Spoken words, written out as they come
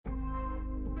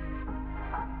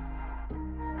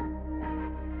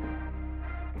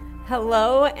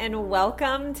Hello and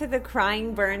welcome to the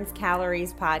Crying Burns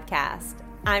Calories podcast.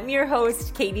 I'm your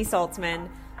host, Katie Saltzman,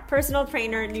 personal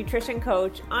trainer, nutrition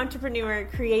coach, entrepreneur,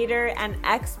 creator, and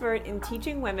expert in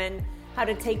teaching women how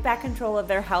to take back control of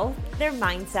their health, their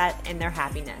mindset, and their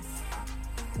happiness.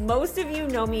 Most of you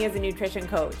know me as a nutrition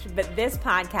coach, but this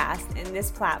podcast and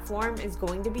this platform is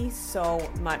going to be so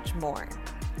much more.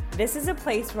 This is a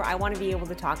place where I want to be able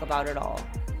to talk about it all.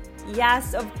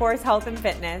 Yes, of course, health and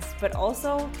fitness, but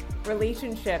also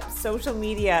relationships, social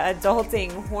media,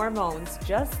 adulting, hormones,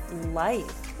 just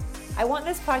life. I want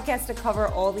this podcast to cover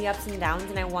all the ups and downs,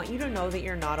 and I want you to know that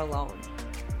you're not alone.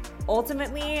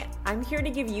 Ultimately, I'm here to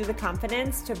give you the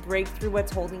confidence to break through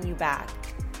what's holding you back,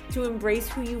 to embrace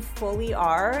who you fully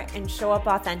are and show up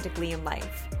authentically in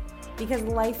life. Because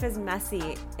life is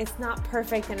messy, it's not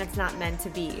perfect, and it's not meant to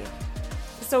be.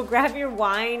 So grab your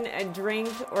wine, a drink,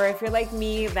 or if you're like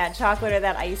me, that chocolate or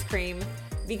that ice cream,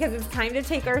 because it's time to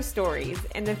take our stories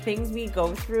and the things we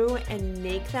go through and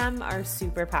make them our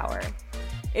superpower.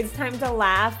 It's time to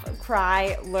laugh,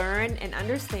 cry, learn, and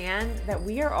understand that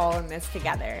we are all in this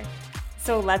together.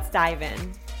 So let's dive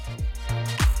in.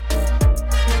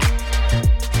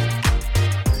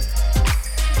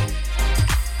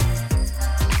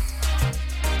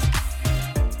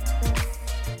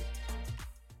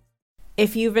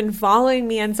 If you've been following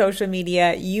me on social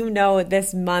media, you know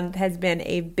this month has been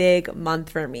a big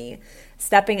month for me.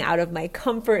 Stepping out of my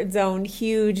comfort zone,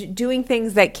 huge, doing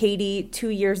things that Katie 2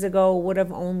 years ago would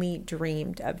have only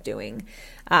dreamed of doing.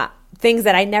 Things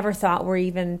that I never thought were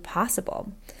even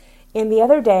possible. And the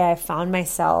other day I found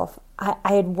myself,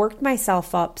 I had worked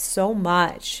myself up so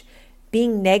much,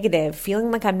 being negative,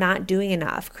 feeling like I'm not doing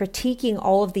enough, critiquing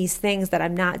all of these things that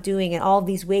I'm not doing and all of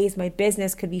these ways my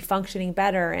business could be functioning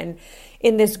better, and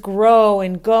in this grow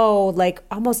and go, like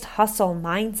almost hustle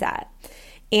mindset.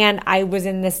 And I was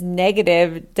in this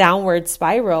negative downward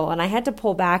spiral, and I had to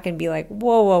pull back and be like,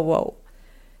 whoa.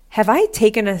 Have I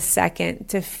taken a second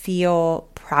to feel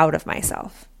proud of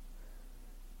myself?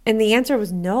 And the answer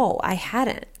was no, I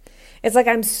hadn't. It's like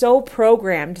I'm so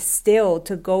programmed still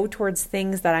to go towards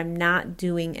things that I'm not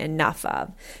doing enough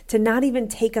of, to not even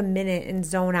take a minute and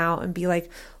zone out and be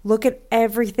like, look at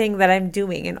everything that I'm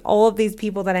doing and all of these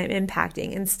people that I'm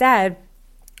impacting. Instead,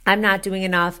 I'm not doing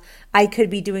enough. I could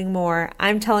be doing more.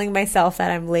 I'm telling myself that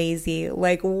I'm lazy.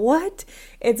 Like, what?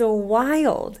 It's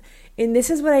wild. And this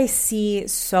is what I see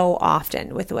so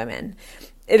often with women.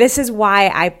 This is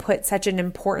why I put such an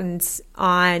importance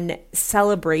on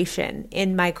celebration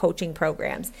in my coaching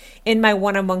programs, in my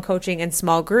one-on-one coaching and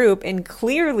small group. And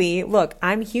clearly, look,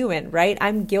 I'm human, right?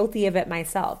 I'm guilty of it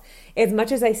myself. As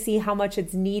much as I see how much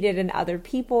it's needed in other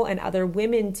people and other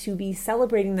women to be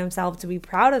celebrating themselves, to be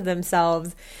proud of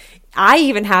themselves, I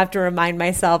even have to remind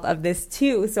myself of this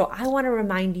too. So I want to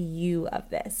remind you of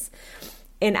this.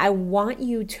 And I want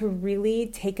you to really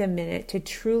take a minute to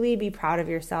truly be proud of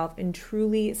yourself and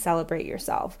truly celebrate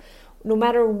yourself, no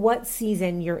matter what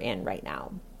season you're in right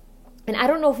now. And I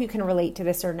don't know if you can relate to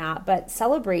this or not, but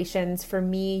celebrations for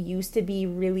me used to be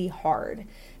really hard.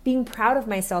 Being proud of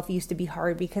myself used to be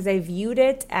hard because I viewed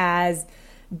it as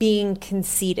being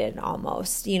conceited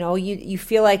almost. You know, you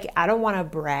feel like I don't want to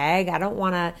brag. I don't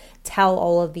want to tell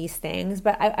all of these things,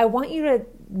 but I want you to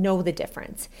know the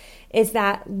difference. Is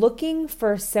that looking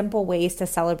for simple ways to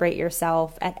celebrate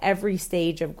yourself at every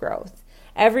stage of growth,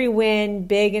 every win,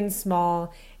 big and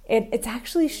small. It's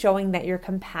actually showing that you're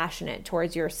compassionate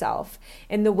towards yourself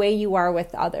and the way you are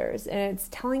with others. And it's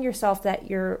telling yourself that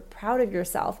you're proud of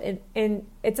yourself. And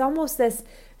it's almost this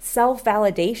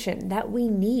self-validation that we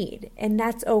need, and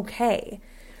that's okay.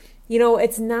 You know,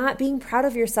 it's not, being proud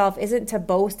of yourself isn't to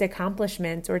boast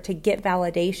accomplishments or to get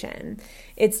validation.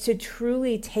 It's to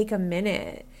truly take a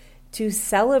minute to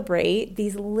celebrate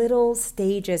these little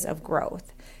stages of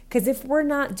growth. Because if we're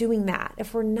not doing that,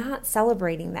 if we're not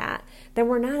celebrating that, then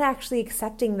we're not actually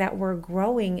accepting that we're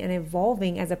growing and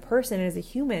evolving as a person, as a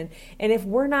human. And if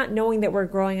we're not knowing that we're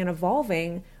growing and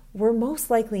evolving, we're most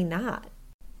likely not.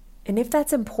 And if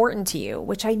that's important to you,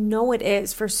 which I know it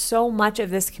is for so much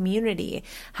of this community,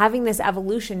 having this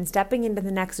evolution, stepping into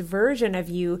the next version of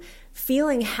you,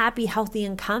 feeling happy, healthy,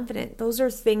 and confident, those are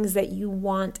things that you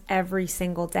want every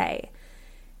single day.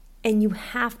 And you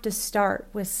have to start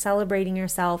with celebrating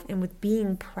yourself and with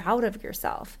being proud of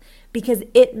yourself, because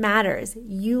it matters.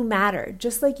 You matter.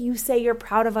 Just like you say you're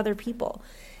proud of other people.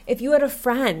 If you had a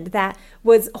friend that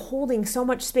was holding so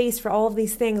much space for all of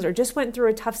these things, or just went through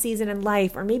a tough season in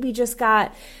life, or maybe just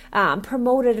got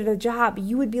promoted at a job,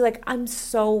 you would be like, I'm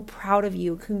so proud of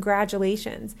you.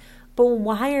 Congratulations. But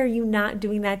why are you not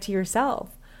doing that to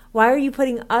yourself? Why are you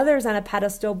putting others on a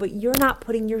pedestal, but you're not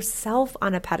putting yourself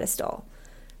on a pedestal?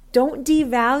 Don't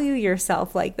devalue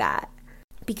yourself like that.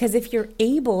 Because if you're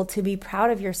able to be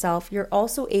proud of yourself, you're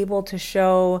also able to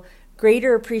show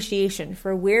greater appreciation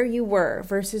for where you were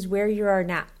versus where you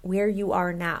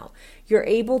are now. You're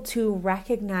able to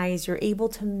recognize, you're able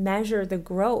to measure the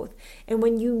growth. And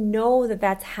when you know that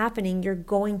that's happening, you're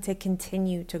going to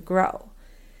continue to grow.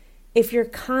 If you're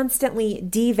constantly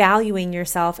devaluing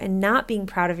yourself and not being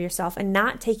proud of yourself and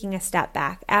not taking a step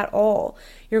back at all,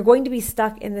 you're going to be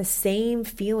stuck in the same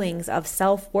feelings of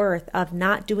self-worth, of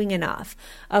not doing enough,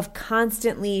 of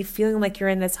constantly feeling like you're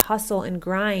in this hustle and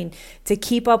grind to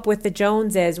keep up with the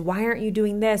Joneses. Why aren't you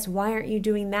doing this? Why aren't you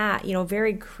doing that?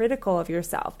 Very critical of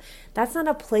yourself. That's not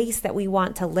a place that we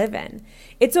want to live in.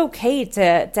 It's okay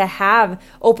to have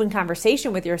open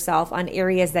conversation with yourself on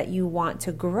areas that you want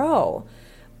to grow.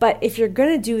 But if you're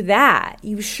going to do that,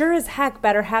 you sure as heck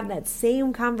better have that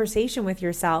same conversation with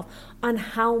yourself on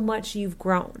how much you've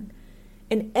grown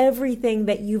and everything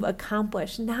that you've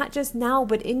accomplished, not just now,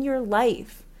 but in your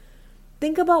life.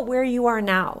 Think about where you are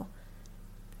now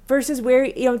versus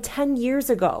where, 10 years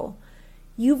ago.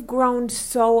 You've grown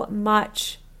so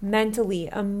much mentally,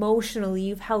 emotionally.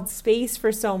 You've held space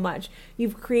for so much.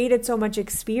 You've created so much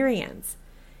experience.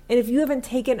 And if you haven't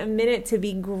taken a minute to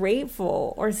be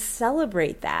grateful or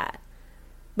celebrate that,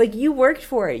 like you worked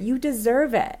for it, you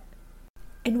deserve it.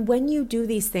 And when you do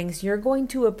these things, you're going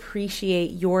to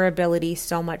appreciate your ability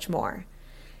so much more.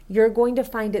 You're going to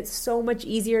find it so much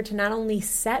easier to not only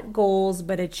set goals,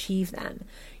 but achieve them.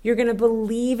 You're going to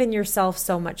believe in yourself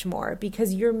so much more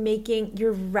because you're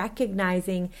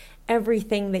recognizing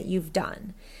everything that you've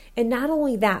done. And not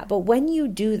only that, but when you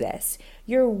do this,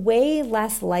 you're way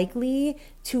less likely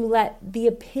to let the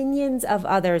opinions of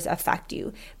others affect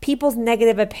you. People's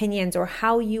negative opinions or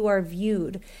how you are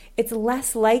viewed, it's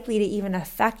less likely to even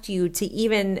affect you, to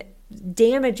even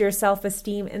damage your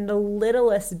self-esteem in the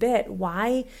littlest bit.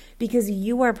 Why? Because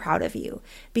you are proud of you.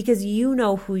 Because you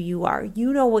know who you are.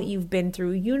 You know what you've been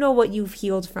through. You know what you've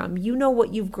healed from. You know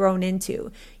what you've grown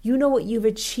into. You know what you've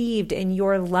achieved in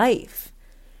your life.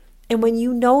 And when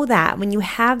you know that, when you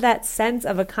have that sense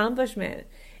of accomplishment,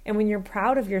 and when you're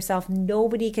proud of yourself,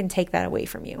 nobody can take that away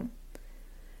from you.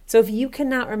 So if you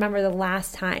cannot remember the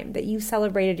last time that you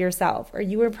celebrated yourself or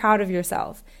you were proud of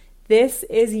yourself, this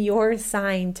is your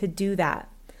sign to do that.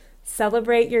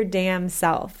 Celebrate your damn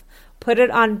self. Put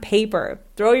it on paper.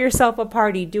 Throw yourself a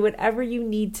party. Do whatever you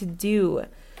need to do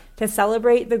to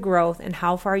celebrate the growth and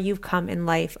how far you've come in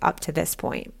life up to this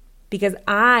point. Because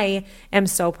I am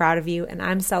so proud of you and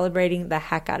I'm celebrating the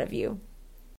heck out of you.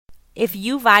 If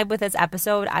you vibe with this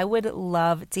episode, I would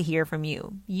love to hear from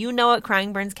you. You know at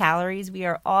Crying Burns Calories, we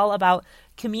are all about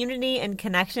community and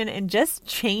connection and just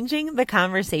changing the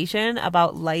conversation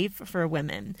about life for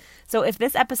women. So if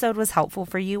this episode was helpful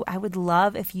for you, I would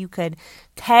love if you could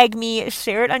tag me,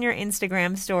 share it on your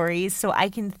Instagram stories so I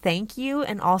can thank you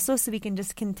and also so we can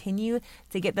just continue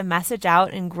to get the message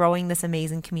out and growing this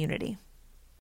amazing community.